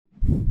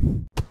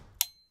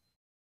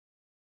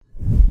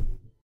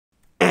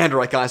And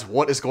alright guys,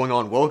 what is going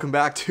on? Welcome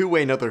back to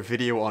another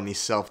video on the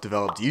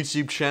self-developed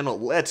YouTube channel.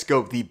 Let's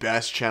go, the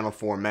best channel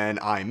for men,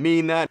 I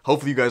mean that.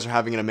 Hopefully you guys are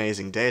having an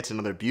amazing day. It's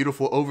another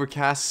beautiful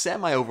overcast,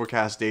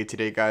 semi-overcast day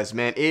today guys.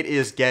 Man, it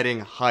is getting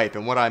hype,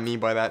 and what I mean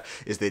by that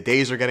is the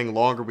days are getting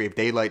longer. We have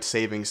daylight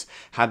savings,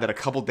 had that a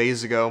couple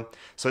days ago.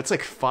 So it's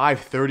like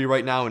 5:30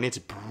 right now and it's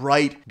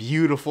bright,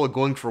 beautiful,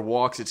 going for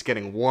walks. It's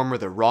getting warmer,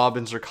 the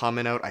robins are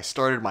coming out. I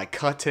started my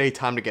cut today,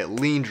 time to get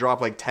lean,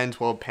 drop like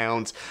 10-12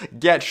 pounds,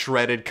 get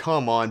shredded,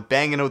 come on,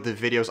 banging out the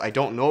videos. I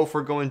don't know if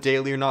we're going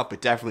daily or not,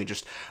 but definitely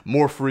just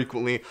more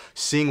frequently,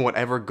 seeing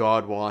whatever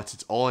God wants.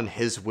 It's all in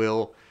His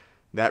will.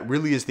 That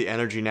really is the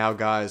energy now,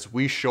 guys.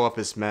 We show up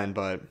as men,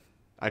 but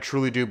I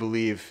truly do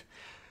believe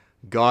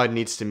God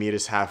needs to meet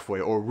us halfway,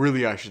 or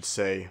really I should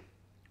say,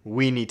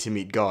 we need to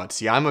meet God.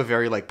 See, I'm a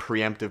very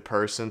preemptive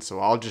person, so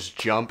I'll just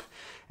jump,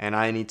 and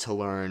I need to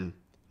learn.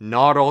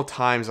 Not all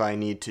times I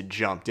need to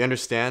jump. Do you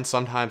understand?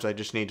 Sometimes I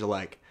just need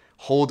to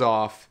hold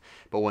off.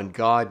 But when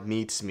God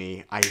meets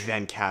me, I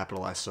then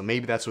capitalize. So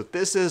maybe that's what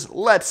this is.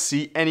 Let's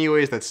see.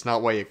 Anyways, that's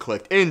not why you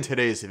clicked. In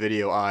today's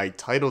video, I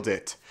titled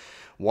it,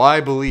 Why I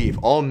Believe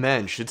All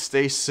Men Should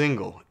Stay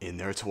Single in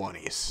Their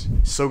 20s.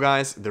 So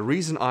guys, the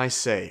reason I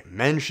say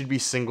men should be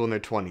single in their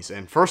 20s,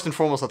 and first and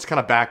foremost, let's kind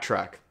of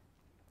backtrack.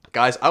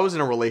 Guys, I was in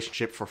a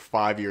relationship for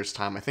 5 years'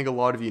 time. I think a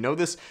lot of you know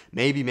this.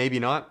 Maybe, maybe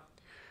not.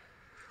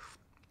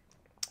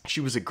 She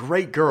was a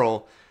great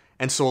girl,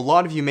 and so a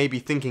lot of you may be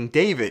thinking,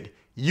 David,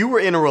 you were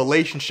in a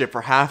relationship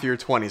for half your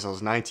 20s. I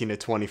was 19 to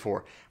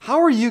 24.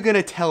 How are you going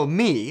to tell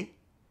me,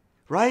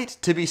 right,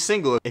 to be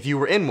single if you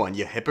were in one,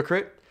 you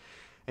hypocrite?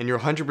 And you're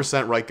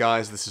 100% right,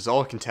 guys. This is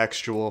all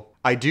contextual.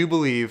 I do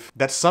believe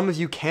that some of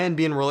you can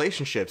be in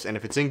relationships, and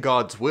if it's in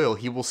God's will,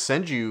 He will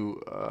send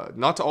you,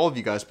 not to all of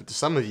you guys, but to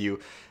some of you,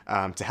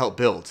 to help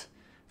build.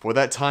 For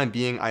that time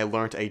being, I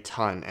learned a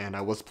ton, and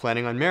I was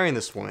planning on marrying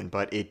this woman,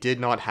 but it did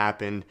not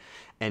happen.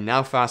 And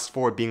now fast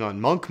forward, being on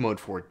monk mode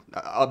for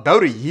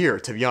about a year,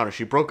 to be honest.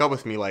 She broke up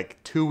with me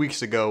 2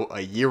 weeks ago,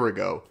 a year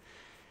ago.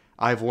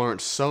 I've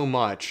learned so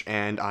much,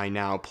 and I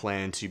now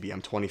plan to be,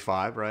 I'm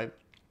 25, right?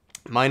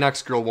 My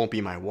next girl won't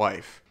be my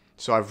wife.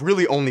 So I've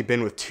really only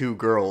been with 2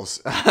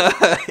 girls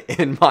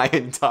in my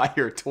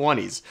entire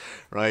 20s,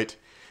 right?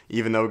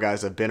 Even though,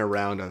 guys, I've been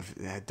around,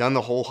 I've done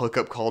the whole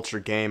hookup culture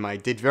game. I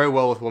did very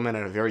well with women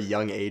at a very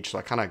young age, so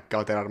I kind of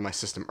got that out of my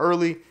system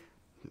early.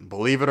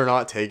 Believe it or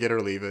not, take it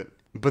or leave it.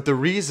 But the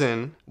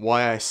reason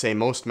why I say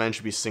most men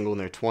should be single in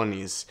their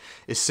 20s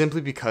is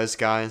simply because,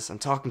 guys, I'm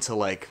talking to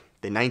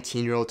the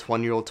 19-year-old,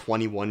 20-year-old,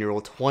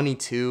 21-year-old,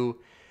 22.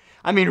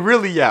 I mean,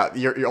 really, yeah,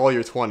 you're all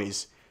your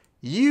 20s.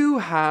 You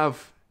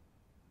have,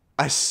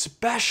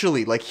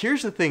 especially,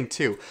 here's the thing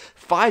too.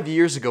 5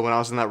 years ago when I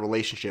was in that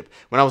relationship,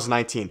 when I was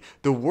 19,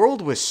 the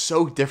world was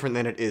so different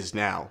than it is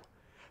now.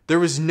 There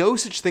was no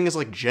such thing as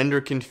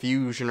gender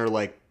confusion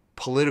or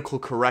political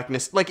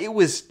correctness. It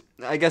was,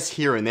 I guess,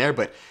 here and there,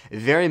 but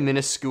very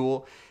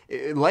minuscule.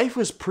 Life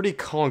was pretty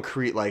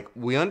concrete.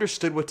 We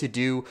understood what to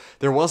do.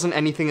 There wasn't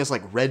anything as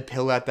red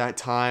pill at that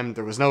time.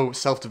 There was no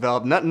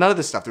self-develop, none of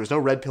this stuff. There was no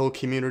red pill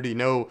community,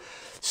 no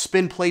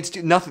spin plates,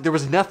 nothing. There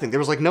was nothing. There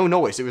was no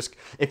noise. It was,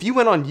 if you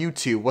went on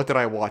YouTube, what did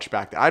I watch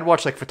back then? I'd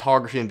watch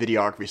photography and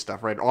videography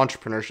stuff, right?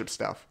 Entrepreneurship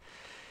stuff.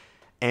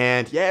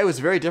 And yeah, it was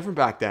very different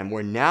back then,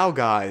 where now,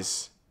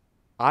 guys,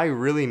 I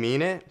really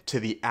mean it, to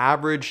the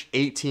average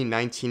 18,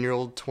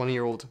 19-year-old,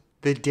 20-year-old,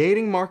 the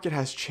dating market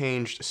has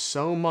changed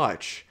so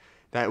much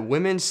that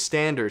women's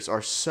standards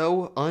are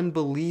so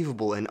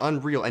unbelievable and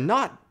unreal. And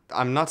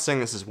I'm not saying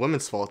this is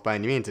women's fault by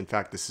any means. In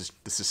fact, this is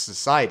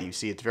society. You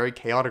see, it's very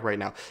chaotic right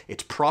now.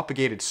 It's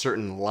propagated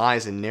certain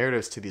lies and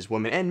narratives to these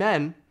women and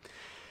men.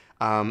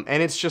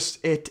 And it's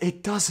just,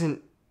 it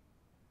doesn't,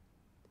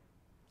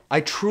 I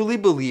truly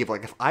believe,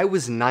 if I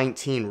was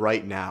 19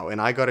 right now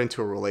and I got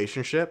into a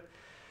relationship,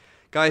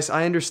 guys,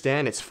 I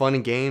understand it's fun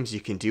and games.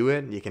 You can do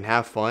it. You can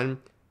have fun.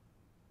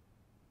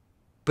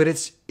 But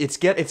it's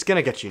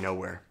gonna get you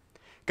nowhere.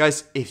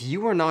 Guys, if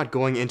you are not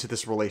going into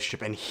this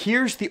relationship, and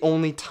here's the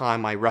only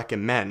time I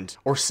recommend,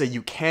 or say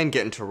you can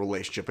get into a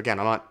relationship. Again,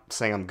 I'm not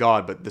saying I'm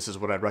God, but this is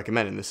what I'd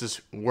recommend, and this is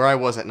where I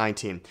was at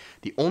 19.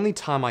 The only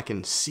time I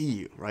can see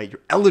you, right,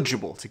 you're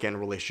eligible to get in a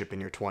relationship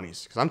in your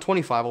 20s, because I'm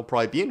 25, I'll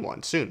probably be in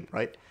one soon,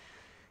 right,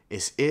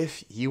 is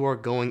if you are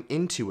going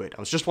into it. I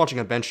was just watching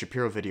a Ben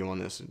Shapiro video on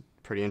this,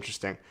 pretty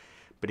interesting.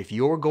 But if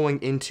you're going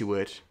into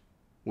it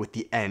with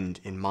the end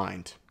in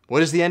mind.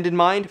 What is the end in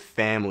mind?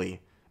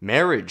 Family,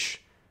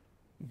 marriage,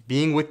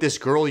 being with this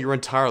girl your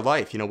entire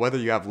life. Whether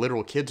you have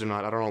literal kids or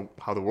not, I don't know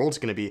how the world's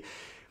going to be.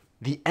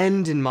 The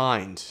end in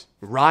mind,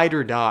 ride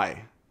or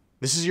die.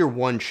 This is your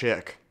one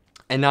chick.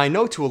 And now I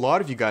know to a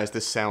lot of you guys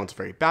this sounds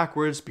very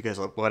backwards because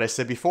of what I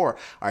said before.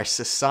 Our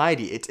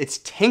society, it's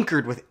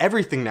tinkered with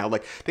everything now.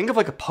 Think of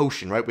a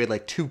potion, right? We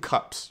had 2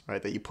 cups,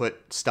 right, that you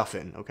put stuff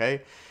in,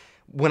 okay?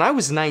 When I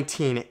was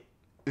 19,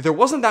 there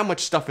wasn't that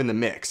much stuff in the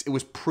mix. It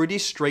was pretty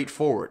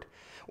straightforward.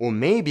 Or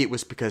maybe it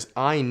was because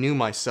I knew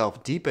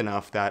myself deep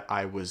enough that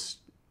I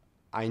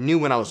knew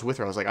when I was with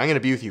her, I was I'm going to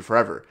be with you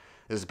forever.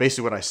 This is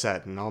basically what I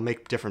said, and I'll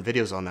make different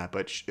videos on that,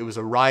 but it was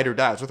a ride or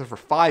die. I was with her for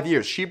 5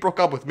 years. She broke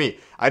up with me.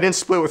 I didn't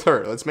split with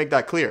her. Let's make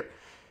that clear,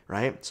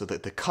 right? So the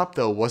cup,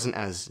 though, wasn't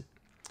as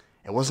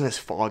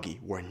foggy.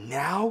 Where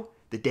now,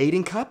 the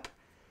dating cup,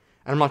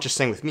 and I'm not just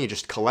saying with me,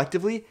 just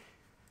collectively,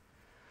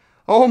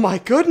 oh my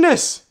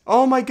goodness.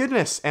 Oh my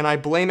goodness. And I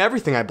blame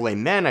everything. I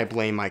blame men. I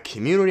blame my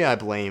community. I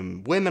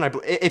blame women.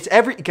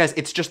 Guys,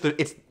 it's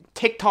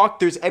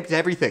TikTok. It's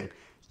everything.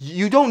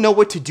 You don't know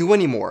what to do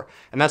anymore.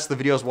 And that's the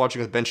video I was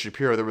watching with Ben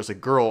Shapiro. There was a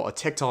girl, a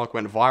TikTok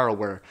went viral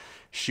where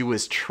she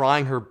was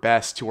trying her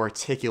best to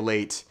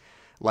articulate,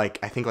 like,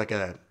 I think like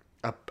a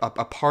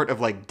part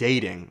of like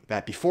dating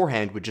that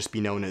beforehand would just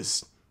be known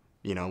as,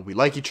 you know, we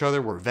like each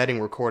other, we're vetting,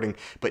 we're courting.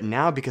 But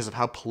now, because of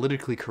how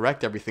politically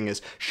correct everything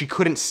is, she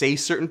couldn't say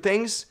certain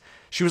things.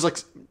 She was like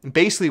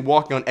basically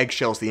walking on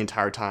eggshells the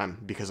entire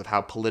time because of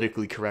how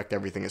politically correct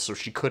everything is. So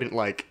she couldn't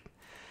like,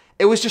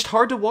 it was just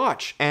hard to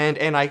watch. And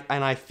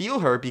I feel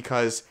her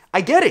because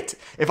I get it.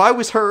 If I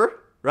was her,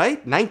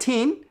 right,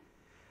 19,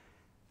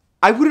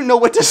 I wouldn't know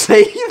what to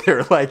say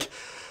either. Like,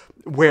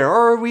 where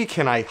are we?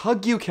 Can I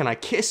hug you? Can I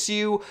kiss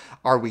you?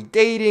 Are we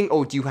dating?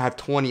 Oh, do you have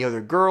 20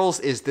 other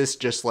girls? Is this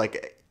just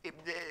like...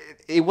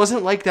 It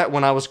wasn't like that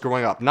when I was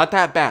growing up. Not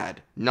that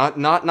bad. Not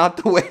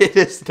the way it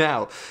is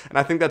now. And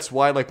I think that's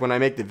why, like, when I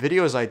make the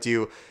videos I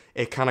do,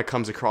 it kind of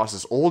comes across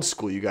as old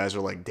school. You guys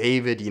are like,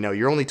 David, you know,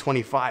 you're only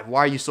 25. Why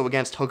are you so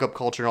against hookup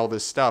culture and all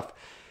this stuff?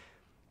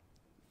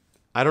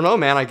 I don't know,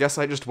 man. I guess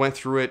I just went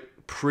through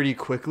it pretty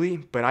quickly,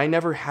 but I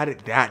never had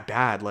it that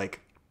bad.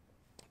 Like,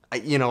 I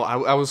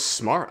was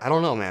smart. I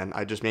don't know, man.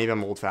 Maybe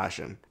I'm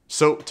old-fashioned.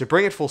 So, to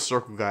bring it full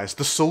circle, guys,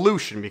 the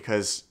solution,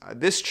 because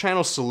this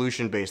channel's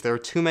solution-based. There are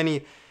too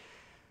many...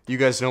 You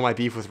guys know my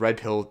beef with red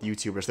pill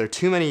YouTubers. There are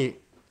too many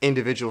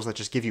individuals that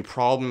just give you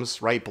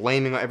problems, right?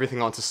 Blaming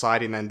everything on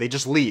society, and then they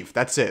just leave.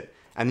 That's it.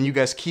 And then you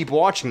guys keep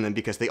watching them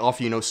because they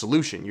offer you no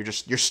solution.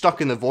 You're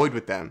stuck in the void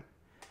with them.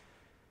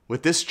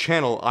 With this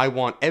channel, I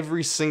want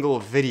every single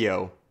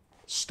video...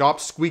 Stop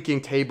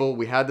squeaking table.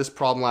 We had this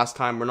problem last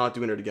time. We're not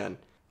doing it again.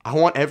 I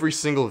want every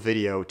single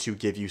video to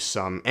give you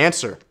some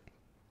answer,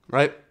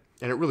 right?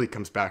 And it really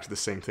comes back to the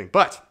same thing.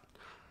 But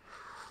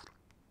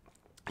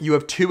you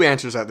have two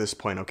answers at this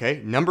point,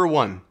 okay? Number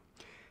one,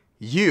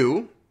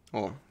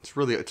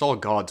 it's all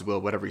God's will,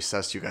 whatever he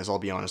says to you guys, I'll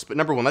be honest. But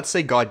number one, let's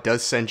say God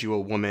does send you a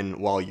woman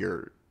while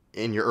you're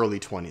in your early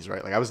 20s,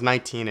 right? Like I was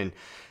 19 and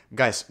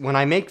guys, when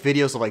I make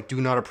videos of like,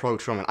 do not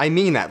approach women, I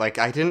mean that. Like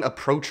I didn't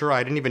approach her.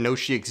 I didn't even know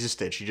she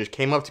existed. She just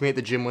came up to me at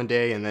the gym one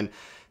day and then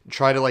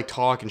tried to like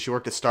talk, and she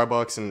worked at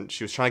Starbucks and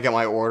she was trying to get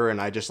my order,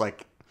 and I just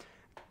like,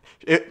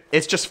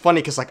 it's just funny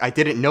because like I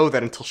didn't know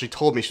that until she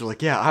told me. She was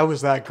like, yeah, I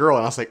was that girl.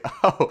 And I was like,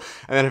 oh.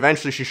 And then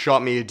eventually she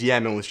shot me a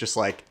DM and was just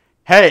like,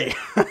 hey.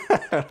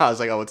 And I was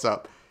like, oh, what's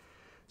up?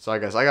 Sorry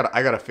guys, I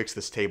gotta fix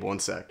this table, one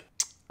sec.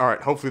 All right,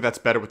 hopefully that's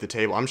better with the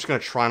table. I'm just gonna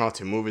try not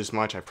to move as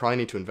much. I probably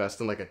need to invest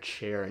in like a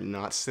chair and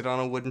not sit on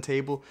a wooden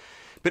table.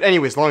 But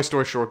anyways, long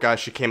story short, guys,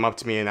 she came up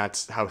to me and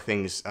that's how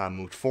things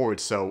moved forward.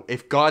 So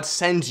if God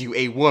sends you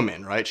a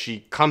woman, right,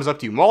 she comes up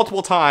to you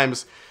multiple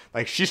times,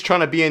 like she's trying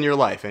to be in your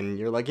life, and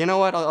you're like, you know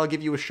what, I'll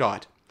give you a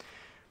shot,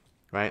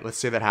 right? Let's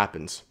say that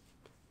happens.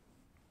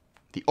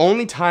 The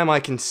only time I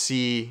can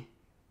see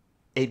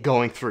it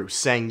going through,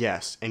 saying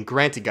yes, and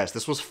granted, guys,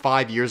 this was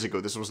 5 years ago.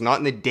 This was not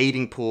in the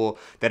dating pool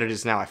that it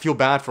is now. I feel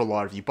bad for a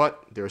lot of you,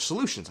 but there are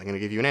solutions. I'm going to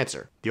give you an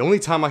answer. The only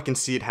time I can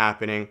see it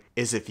happening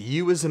is if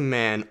you as a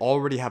man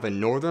already have a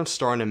Northern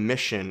Star and a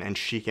mission, and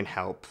she can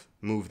help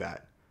move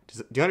that.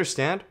 Do you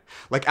understand?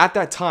 Like at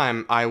that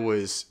time, I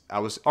was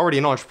already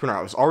an entrepreneur.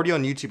 I was already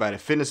on YouTube. I had a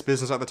fitness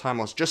business at the time.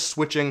 I was just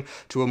switching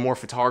to a more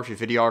photography,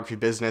 videography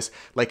business.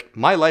 Like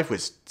my life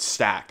was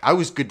stacked. I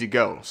was good to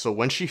go. So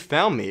when she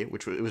found me,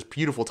 it was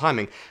beautiful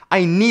timing,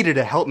 I needed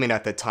a helpmate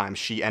at that time.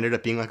 She ended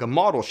up being like a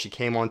model. She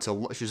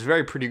was a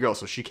very pretty girl.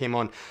 So she came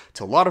on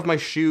to a lot of my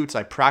shoots.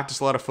 I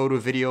practiced a lot of photo,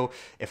 video.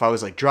 If I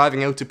was like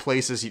driving out to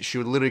places, she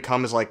would literally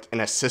come as like an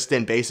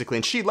assistant basically.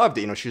 And she loved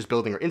it. You know, she was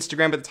building her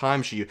Instagram at the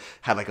time. She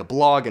had like a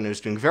blog and it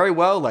was doing very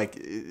well. Like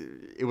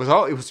it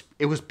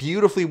was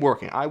beautifully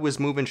working. I was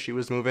moving, she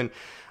was moving.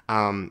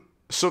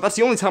 So that's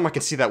the only time I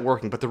can see that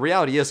working. But the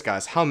reality is,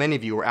 guys, how many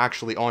of you are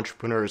actually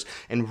entrepreneurs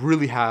and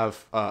really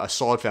have a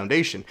solid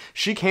foundation?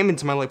 She came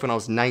into my life when I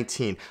was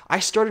 19. I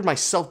started my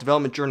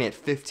self-development journey at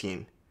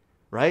 15,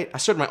 right? I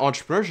started my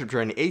entrepreneurship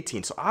journey at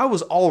 18. So I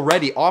was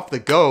already off the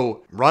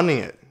go running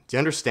it. Do you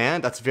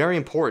understand? That's very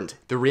important.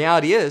 The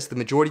reality is, the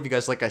majority of you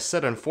guys, like I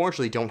said,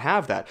 unfortunately don't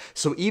have that.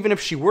 So even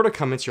if she were to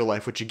come into your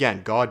life, which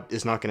again, God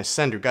is not going to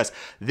send her, guys,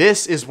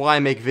 this is why I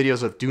make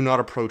videos of do not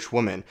approach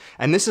women.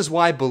 And this is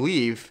why I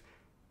believe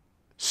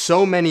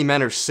so many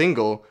men are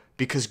single,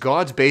 because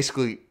God's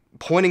basically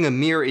pointing a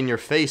mirror in your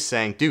face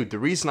saying, dude, the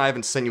reason I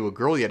haven't sent you a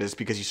girl yet is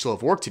because you still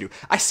have work to do.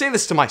 I say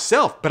this to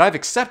myself, but I've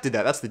accepted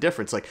that. That's the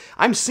difference. Like,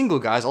 I'm single,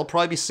 guys. I'll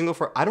probably be single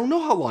for, I don't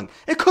know how long.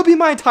 It could be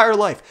my entire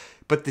life.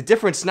 But the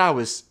difference now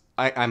is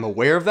I'm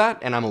aware of that,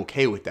 and I'm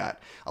okay with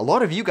that. A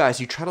lot of you guys,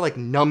 you try to like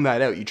numb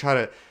that out.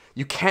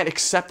 You can't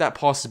accept that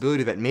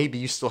possibility that maybe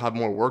you still have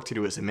more work to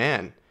do as a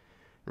man.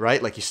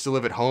 right? Like you still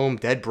live at home,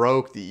 dead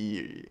broke,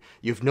 you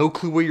have no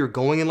clue where you're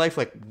going in life.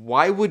 Like,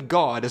 why would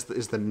God, as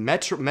the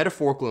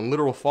metaphorical and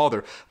literal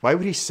father, why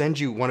would he send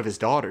you one of his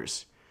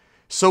daughters?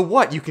 So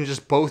what? You can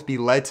just both be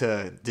led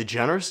to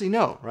degeneracy?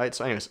 No, right?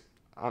 So anyways,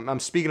 I'm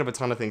speaking of a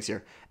ton of things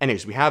here.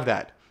 Anyways, we have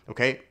that,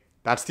 okay?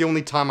 That's the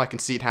only time I can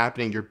see it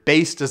happening. You're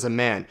based as a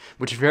man,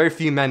 which very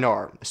few men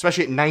are,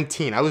 especially at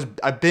 19.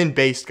 I've been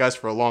based, guys,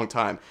 for a long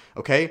time,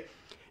 okay?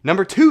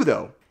 Number 2,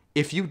 though,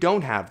 if you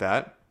don't have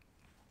that,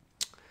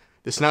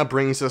 this now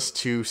brings us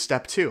to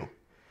step 2.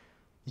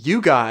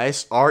 You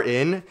guys are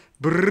in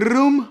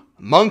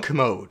monk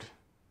mode.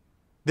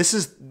 This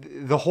is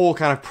the whole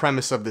kind of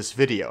premise of this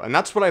video, and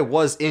that's what I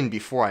was in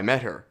before I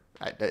met her,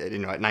 at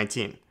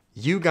 19.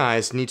 You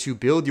guys need to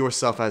build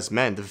yourself as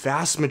men. The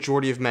vast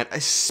majority of men,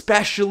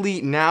 especially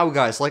now,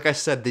 guys, like I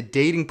said, the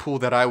dating pool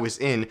that I was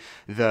in,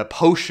 the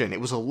potion, it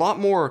was a lot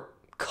more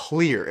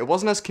clear. It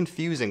wasn't as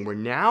confusing, where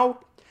now,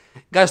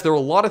 guys, there are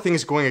a lot of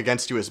things going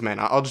against you as men.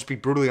 I'll just be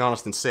brutally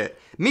honest and say it.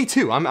 Me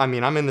too. I'm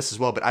in this as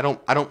well, but I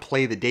don't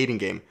play the dating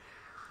game.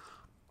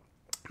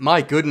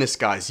 My goodness,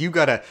 guys, you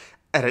gotta,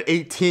 at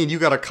 18, you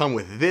gotta come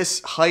with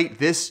this height,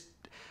 this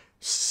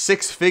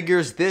 6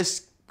 figures,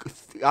 this,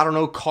 I don't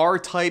know, car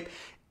type.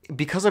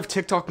 Because of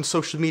TikTok and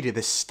social media,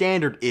 the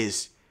standard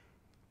is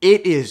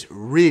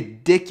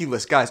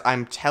ridiculous. Guys,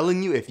 I'm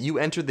telling you, if you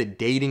enter the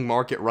dating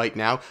market right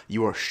now,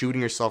 you are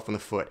shooting yourself in the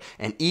foot.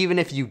 And even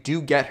if you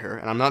do get her,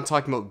 and I'm not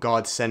talking about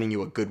God sending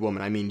you a good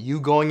woman, I mean you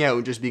going out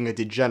and just being a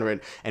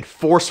degenerate and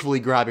forcefully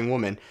grabbing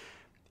women,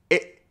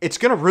 it's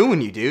gonna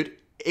ruin you, dude.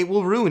 It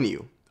will ruin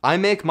you. I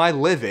make my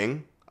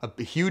living,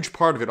 a huge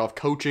part of it, off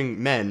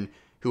coaching men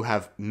who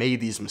have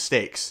made these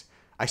mistakes.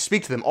 I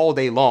speak to them all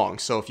day long,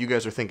 so if you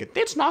guys are thinking,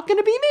 it's not going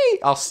to be me,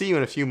 I'll see you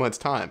in a few months'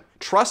 time.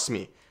 Trust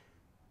me.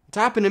 It's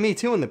happened to me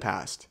too in the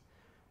past.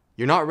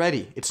 You're not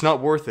ready. It's not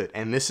worth it.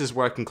 And this is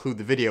where I conclude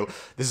the video.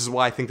 This is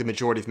why I think the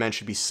majority of men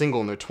should be single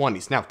in their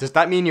 20s. Now, does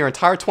that mean your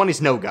entire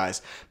 20s? No,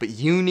 guys. But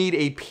you need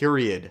a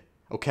period.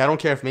 Okay, I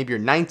don't care if maybe you're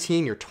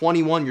 19, you're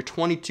 21, you're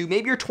 22,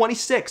 maybe you're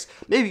 26.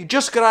 Maybe you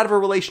just got out of a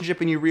relationship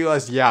and you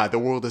realize, yeah, the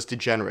world is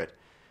degenerate.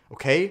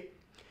 Okay?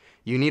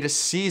 You need a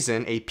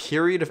season, a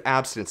period of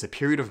abstinence, a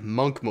period of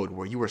monk mode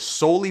where you are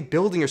solely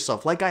building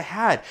yourself like I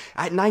had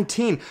at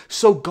 19.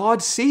 So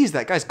God sees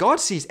that. Guys, God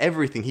sees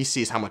everything. He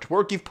sees how much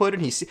work you've put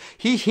in.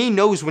 He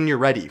knows when you're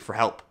ready for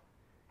help.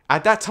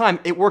 At that time,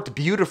 it worked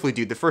beautifully,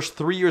 dude. The first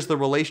 3 years of the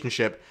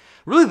relationship,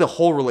 really the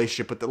whole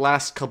relationship, but the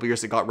last couple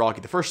years it got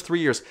rocky. The first 3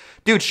 years,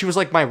 dude, she was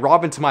like my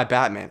Robin to my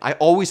Batman. I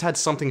always had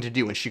something to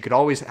do and she could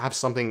always have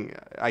something.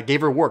 I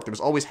gave her work. There was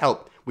always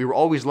help. We were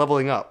always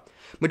leveling up.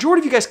 Majority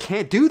of you guys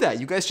can't do that.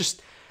 You guys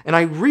just, and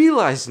I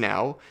realize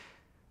now,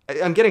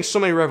 I'm getting so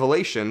many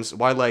revelations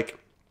why, like,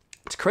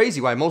 it's crazy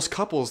why most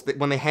couples,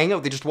 when they hang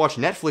out, they just watch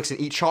Netflix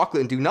and eat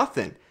chocolate and do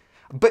nothing.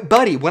 But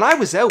buddy, when I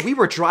was out, we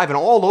were driving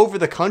all over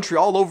the country,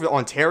 all over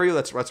Ontario,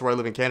 that's where I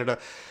live in Canada.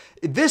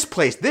 This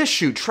place, this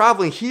shoot,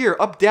 traveling here,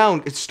 up,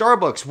 down, at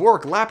Starbucks,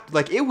 work,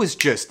 like, it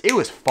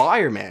was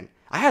fire, man.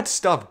 I had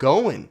stuff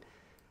going.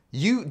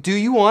 Do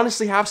you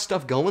honestly have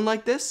stuff going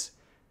like this?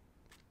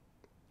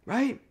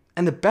 Right?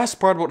 And the best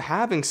part about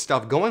having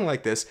stuff going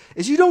like this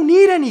is you don't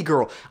need any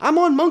girl. I'm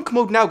on monk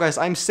mode now, guys.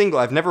 I'm single.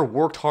 I've never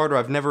worked harder.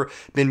 I've never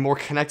been more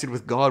connected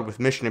with God, with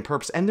mission and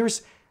purpose. And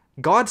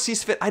God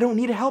sees fit. I don't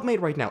need a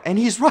helpmate right now. And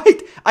he's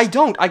right. I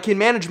don't. I can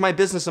manage my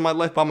business and my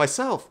life by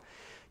myself.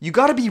 You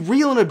got to be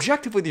real and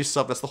objective with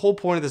yourself. That's the whole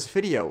point of this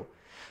video.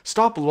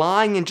 Stop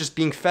lying and just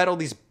being fed all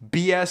these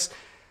BS,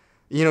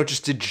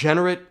 just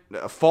degenerate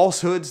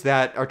falsehoods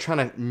that are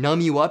trying to numb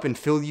you up and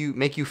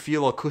make you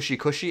feel all cushy.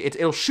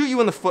 It'll shoot you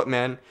in the foot,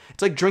 man.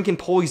 It's like drinking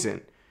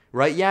poison,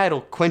 right? Yeah,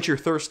 it'll quench your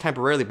thirst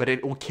temporarily, but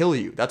it will kill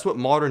you. That's what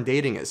modern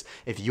dating is.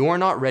 If you're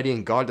not ready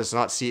and God does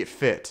not see it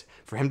fit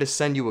for him to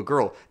send you a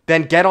girl,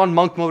 then get on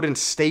monk mode and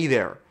stay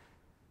there.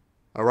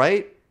 All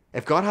right?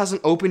 If God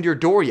hasn't opened your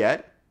door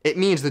yet, it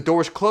means the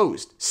door's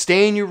closed.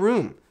 Stay in your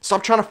room.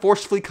 Stop trying to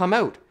forcefully come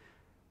out.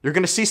 You're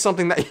going to see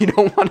something that you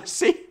don't want to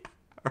see.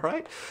 All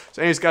right.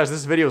 So anyways, guys,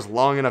 this video is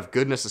long enough.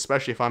 Goodness,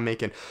 especially if I'm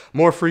making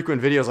more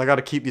frequent videos, I got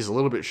to keep these a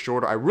little bit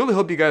shorter. I really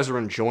hope you guys are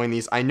enjoying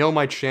these. I know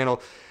my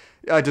channel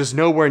does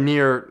nowhere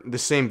near the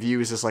same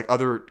views as like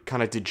other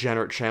kind of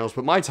degenerate channels,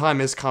 but my time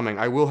is coming.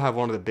 I will have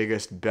one of the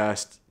biggest,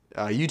 best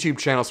YouTube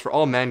channels for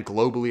all men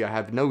globally. I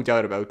have no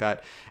doubt about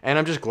that. And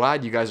I'm just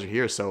glad you guys are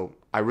here. So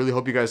I really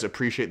hope you guys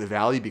appreciate the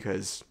value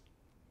because,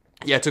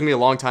 yeah, it took me a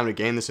long time to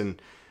gain this and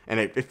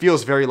it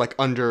feels very, like,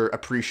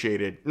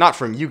 underappreciated. Not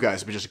from you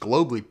guys, but just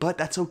globally. But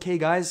that's okay,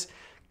 guys.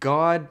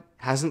 God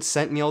hasn't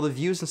sent me all the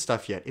views and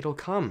stuff yet. It'll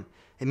come.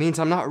 It means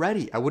I'm not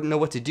ready. I wouldn't know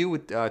what to do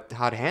with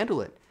how to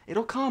handle it.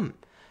 It'll come.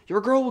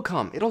 Your girl will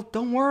come.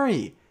 Don't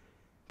worry.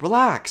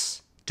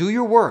 Relax. Do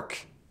your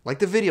work. Like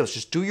the videos,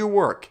 just do your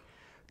work.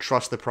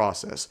 Trust the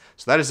process.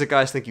 So that is it,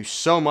 guys. Thank you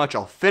so much.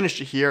 I'll finish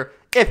it here.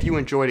 If you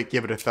enjoyed it,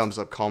 give it a thumbs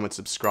up, comment,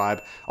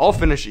 subscribe. I'll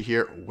finish it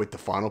here with the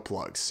final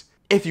plugs.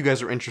 If you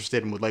guys are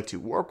interested and would like to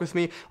work with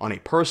me on a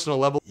personal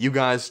level, you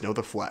guys know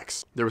the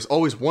flex. There is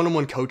always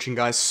one-on-one coaching,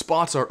 guys.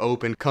 Spots are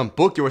open. Come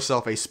book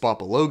yourself a spot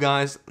below,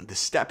 guys. The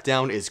step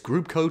down is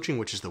group coaching,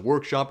 which is the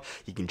workshop.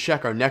 You can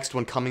check our next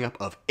one coming up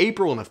of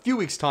April in a few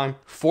weeks' time.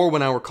 4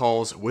 1-hour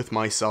calls with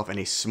myself and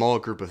a small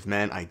group of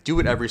men. I do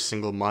it every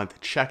single month.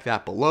 Check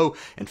that below.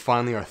 And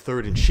finally, our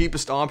third and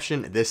cheapest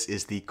option, this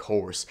is the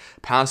course.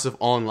 Passive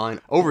online,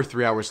 over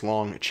 3 hours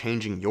long,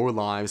 changing your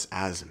lives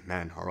as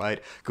men, all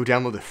right? Go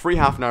download the free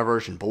half-an-hour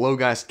version below,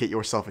 guys. Get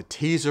yourself a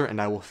teaser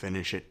and I will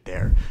finish it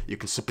there. You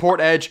can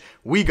support Edge.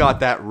 We got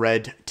that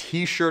red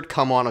t-shirt.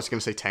 Come on, I was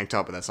gonna say tank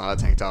top, but that's not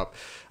a tank top.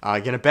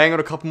 Gonna bang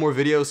out a couple more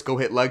videos. Go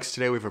hit legs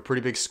today. We have a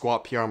pretty big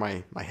squat PR on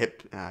my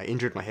hip.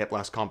 Injured my hip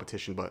last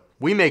competition, but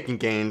we making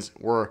gains.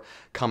 We're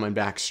coming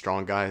back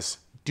strong, guys.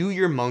 Do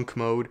your monk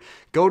mode.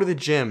 Go to the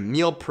gym,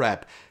 meal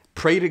prep,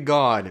 pray to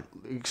God,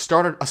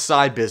 start a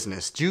side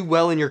business, do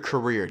well in your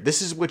career.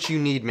 This is what you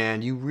need,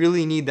 man. You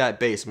really need that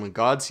base. And when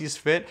God sees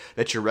fit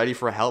that you're ready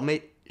for a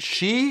helpmate,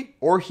 she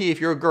or he, if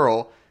you're a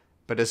girl,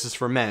 but this is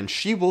for men,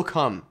 she will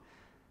come.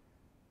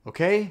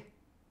 Okay?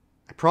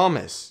 I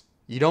promise.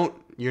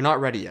 You're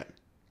not ready yet.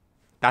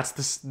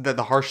 That's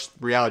the harsh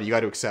reality you got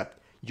to accept.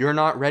 You're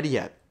not ready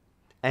yet.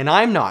 And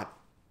I'm not.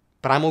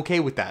 But I'm okay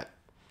with that.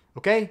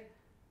 Okay?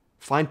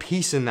 Find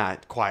peace in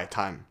that quiet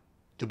time.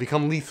 You'll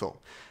become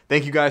lethal.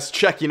 Thank you guys.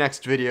 Check your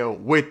next video.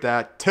 With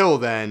that, till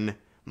then,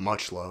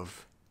 much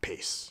love.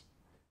 Peace.